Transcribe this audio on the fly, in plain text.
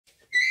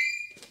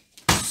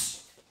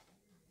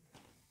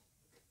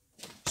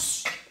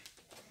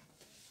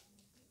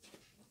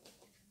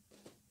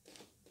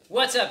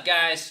What's up,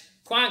 guys?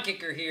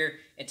 Kwonkicker here,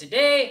 and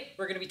today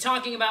we're going to be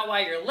talking about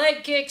why your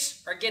leg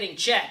kicks are getting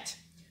checked.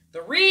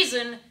 The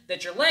reason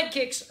that your leg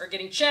kicks are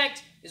getting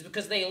checked is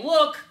because they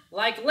look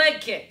like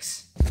leg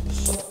kicks.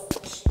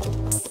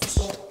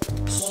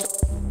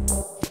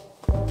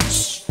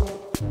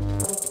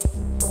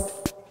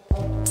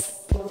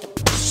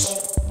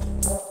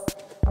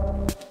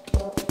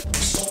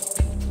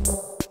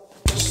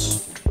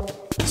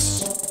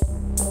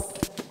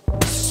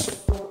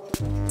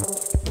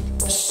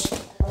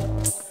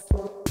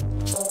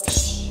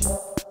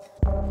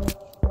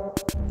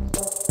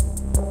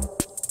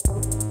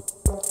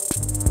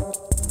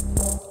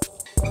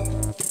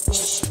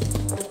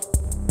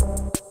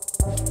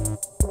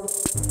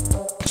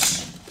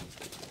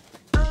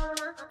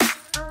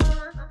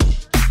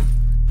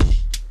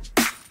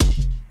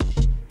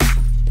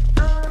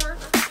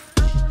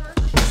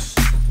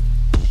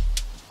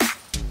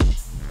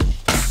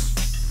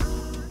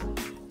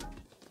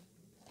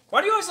 Why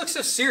do you always look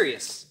so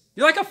serious?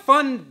 You're like a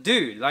fun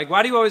dude. Like,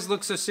 why do you always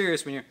look so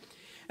serious when you're...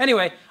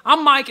 Anyway,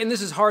 I'm Mike, and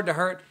this is Hard to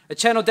Hurt, a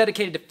channel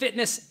dedicated to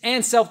fitness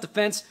and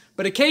self-defense,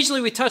 but occasionally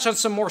we touch on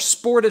some more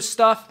sportive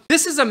stuff.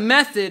 This is a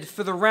method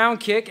for the round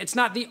kick. It's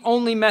not the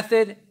only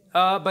method,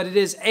 but it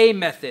is a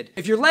method.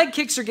 If your leg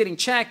kicks are getting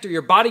checked or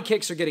your body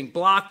kicks are getting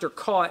blocked or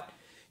caught,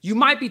 you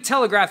might be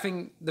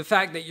telegraphing the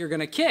fact that you're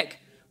going to kick,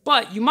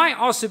 but you might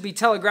also be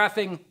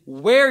telegraphing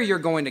where you're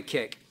going to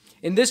kick.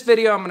 In this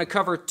video, I'm going to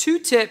cover 2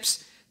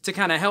 tips to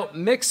kind of help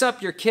mix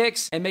up your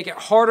kicks and make it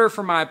harder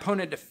for my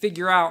opponent to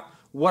figure out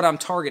what I'm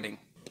targeting.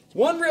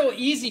 One real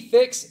easy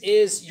fix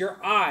is your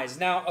eyes.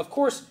 Now, of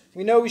course,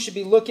 we know we should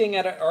be looking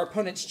at our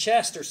opponent's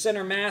chest or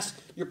center mass.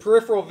 Your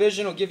peripheral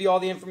vision will give you all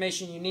the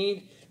information you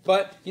need.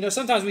 But, you know,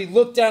 sometimes we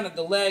look down at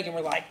the leg and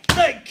we're like,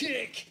 leg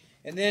kick!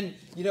 And then,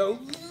 you know,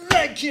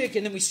 leg kick!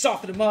 And then we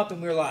soften them up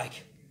and we're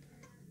like,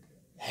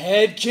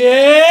 head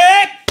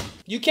kick!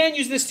 You can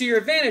use this to your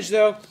advantage,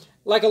 though,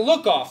 like a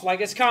look-off, like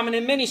it's common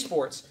in many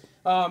sports.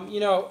 You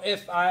know,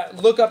 if I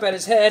look up at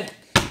his head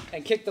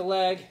and kick the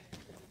leg,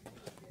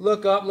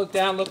 look up, look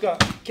down, look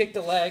up, kick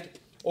the leg,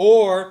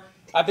 or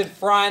I've been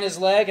frying his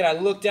leg and I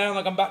look down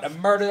like I'm about to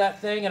murder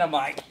that thing and I'm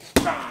like,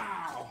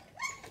 wow.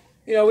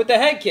 You know, with the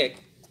head kick,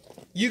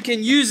 you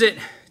can use it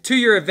to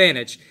your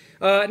advantage.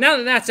 Now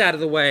that that's out of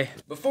the way,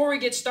 Before we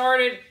get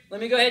started, let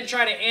me go ahead and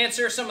try to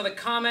answer some of the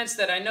comments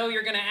that I know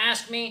you're going to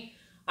ask me.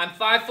 I'm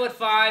 5'5",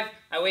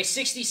 I weigh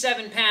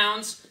 67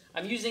 pounds.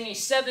 I'm using a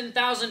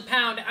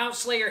 7,000-pound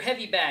Outslayer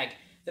heavy bag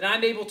that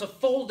I'm able to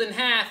fold in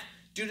half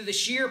due to the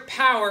sheer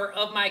power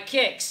of my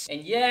kicks.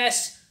 And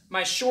yes,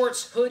 my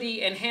shorts,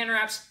 hoodie, and hand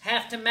wraps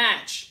have to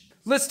match.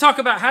 let's talk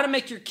about how to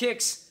make your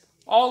kicks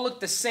all look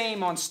the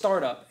same on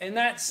startup. And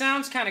that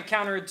sounds kind of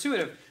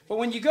counterintuitive, but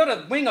when you go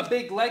to wing a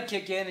big leg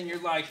kick in and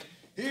you're like,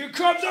 here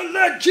comes a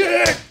leg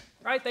kick,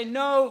 right? They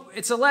know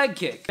it's a leg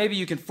kick. Maybe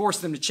you can force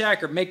them to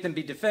check or make them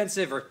be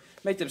defensive or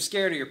make them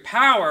scared of your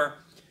power,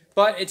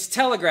 but it's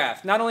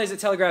telegraphed. Not only is it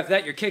telegraphed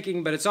that you're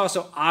kicking, but it's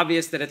also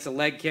obvious that it's a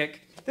leg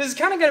kick. This is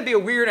kind of going to be a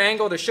weird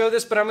angle to show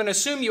this, but I'm going to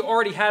assume you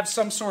already have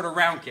some sort of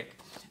round kick.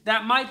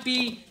 That might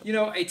be, you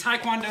know, a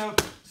Taekwondo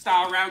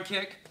style round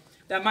kick.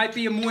 That might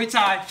be a Muay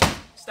Thai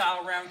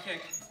style round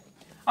kick.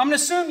 I'm going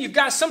to assume you've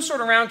got some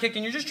sort of round kick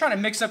and you're just trying to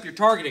mix up your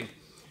targeting.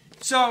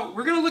 So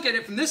we're going to look at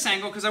it from this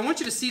angle because I want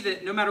you to see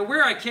that no matter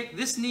where I kick,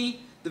 this knee,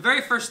 the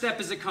very first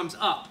step is it comes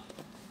up.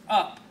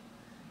 Up.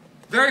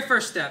 Very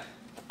first step.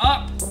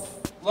 Up.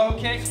 Low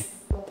kick.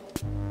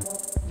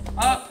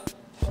 Up.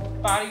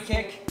 Body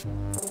kick.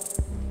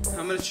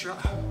 I'm going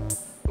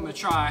to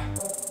try.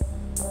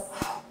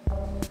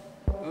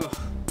 Ugh.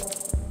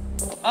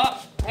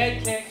 Up.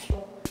 Head kick.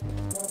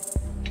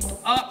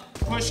 Up.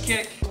 Push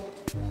kick.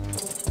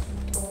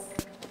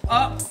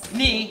 Up.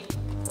 Knee.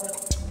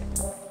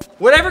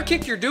 Whatever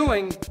kick you're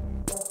doing,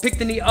 pick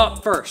the knee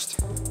up first.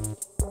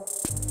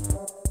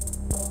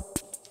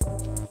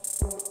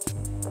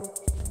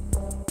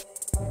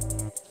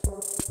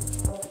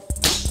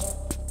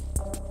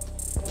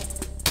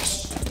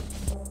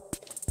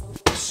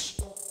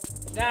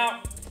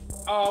 Now,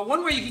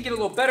 one way you can get a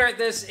little better at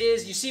this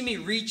is you see me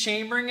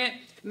re-chambering it,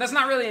 and that's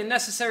not really a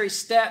necessary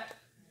step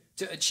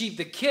to achieve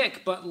the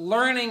kick, but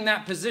learning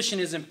that position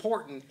is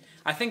important.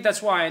 I think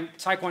that's why in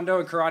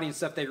Taekwondo and karate and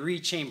stuff, they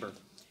re-chamber.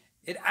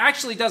 It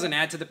actually doesn't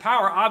add to the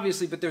power,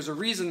 obviously, but there's a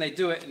reason they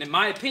do it. And in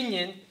my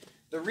opinion,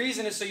 the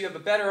reason is so you have a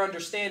better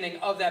understanding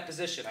of that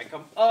position. I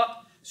come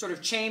up, sort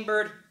of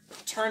chambered,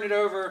 turn it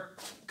over,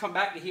 come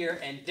back to here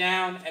and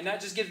down. And that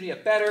just gives me a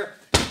better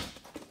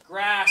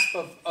grasp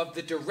of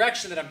the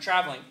direction that I'm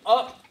traveling.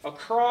 Up,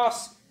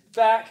 across,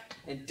 back,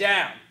 and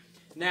down.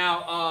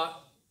 Now,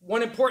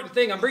 one important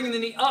thing, I'm bringing the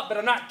knee up, but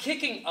I'm not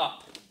kicking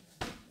up.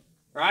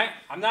 Right?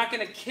 I'm not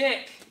going to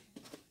kick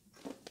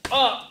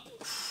up.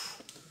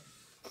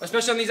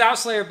 Especially on these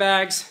Outslayer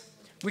bags.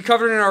 We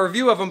covered it in our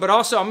review of them, but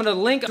also I'm going to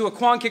link to a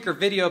Kwonkicker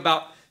video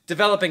about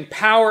developing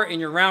power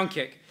in your round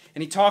kick.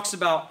 And he talks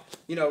about,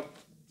 you know,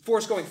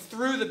 force going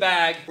through the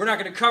bag. We're not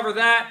going to cover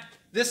that.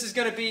 This is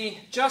going to be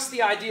just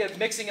the idea of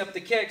mixing up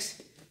the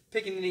kicks,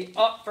 picking the knee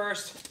up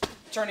first,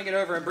 turning it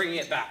over and bringing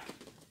it back.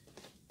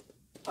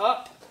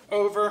 Up,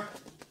 over,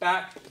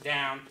 back,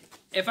 down.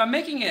 If I'm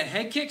making a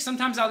head kick,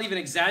 sometimes I'll even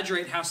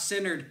exaggerate how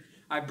centered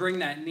I bring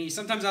that knee.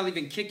 Sometimes I'll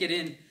even kick it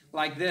in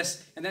like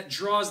this, and that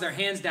draws their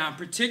hands down,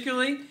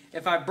 particularly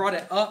if I brought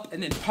it up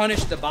and then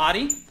punished the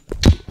body,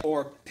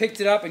 or picked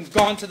it up and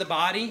gone to the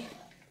body,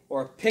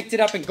 or picked it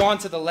up and gone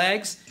to the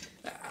legs.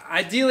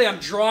 Ideally, I'm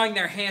drawing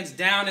their hands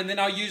down, and then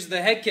I'll use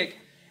the head kick,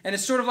 and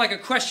it's sort of like a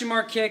question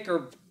mark kick,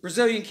 or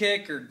Brazilian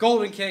kick, or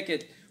golden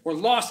kick, or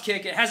lost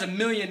kick. It has a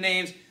million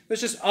names.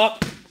 It's just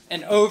up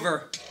and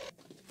over.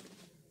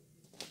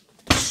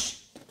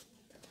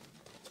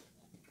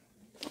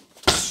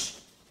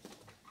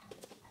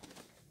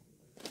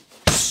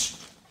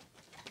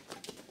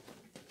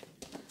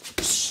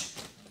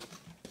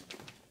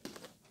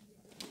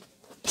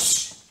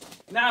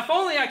 Now, if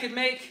only I could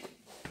make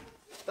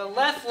the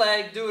left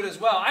leg do it as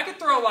well. I could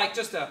throw like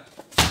just a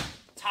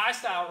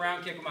Thai-style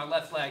round kick with my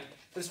left leg.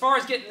 But as far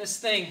as getting this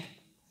thing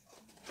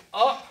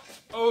up,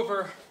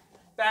 over,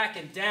 back,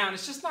 and down,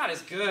 it's just not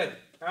as good,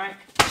 right?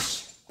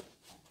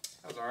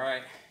 That was all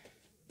right.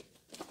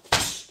 A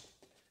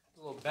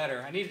little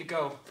better. I needed to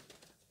go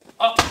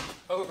up,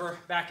 over,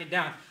 back, and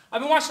down.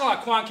 I've been watching a lot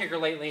of Kwonkicker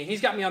lately, and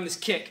he's got me on this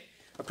kick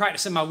of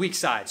practicing my weak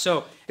side.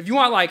 So if you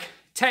want like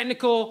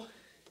technical,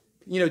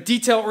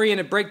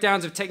 detail-oriented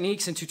breakdowns of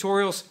techniques and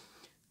tutorials,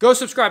 go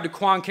subscribe to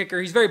Kwonkicker.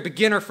 He's very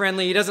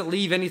beginner-friendly. He doesn't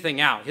leave anything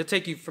out. He'll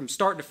take you from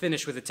start to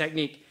finish with a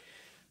technique.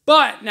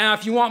 But now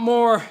if you want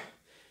more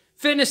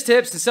fitness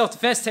tips and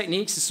self-defense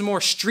techniques and some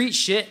more street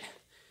shit,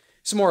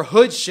 some more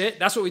hood shit,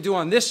 that's what we do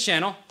on this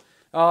channel.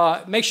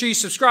 Make sure you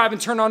subscribe and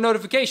turn on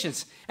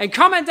notifications. And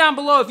comment down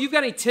below if you've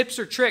got any tips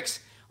or tricks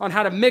on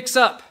how to mix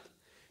up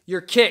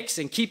your kicks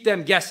and keep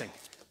them guessing.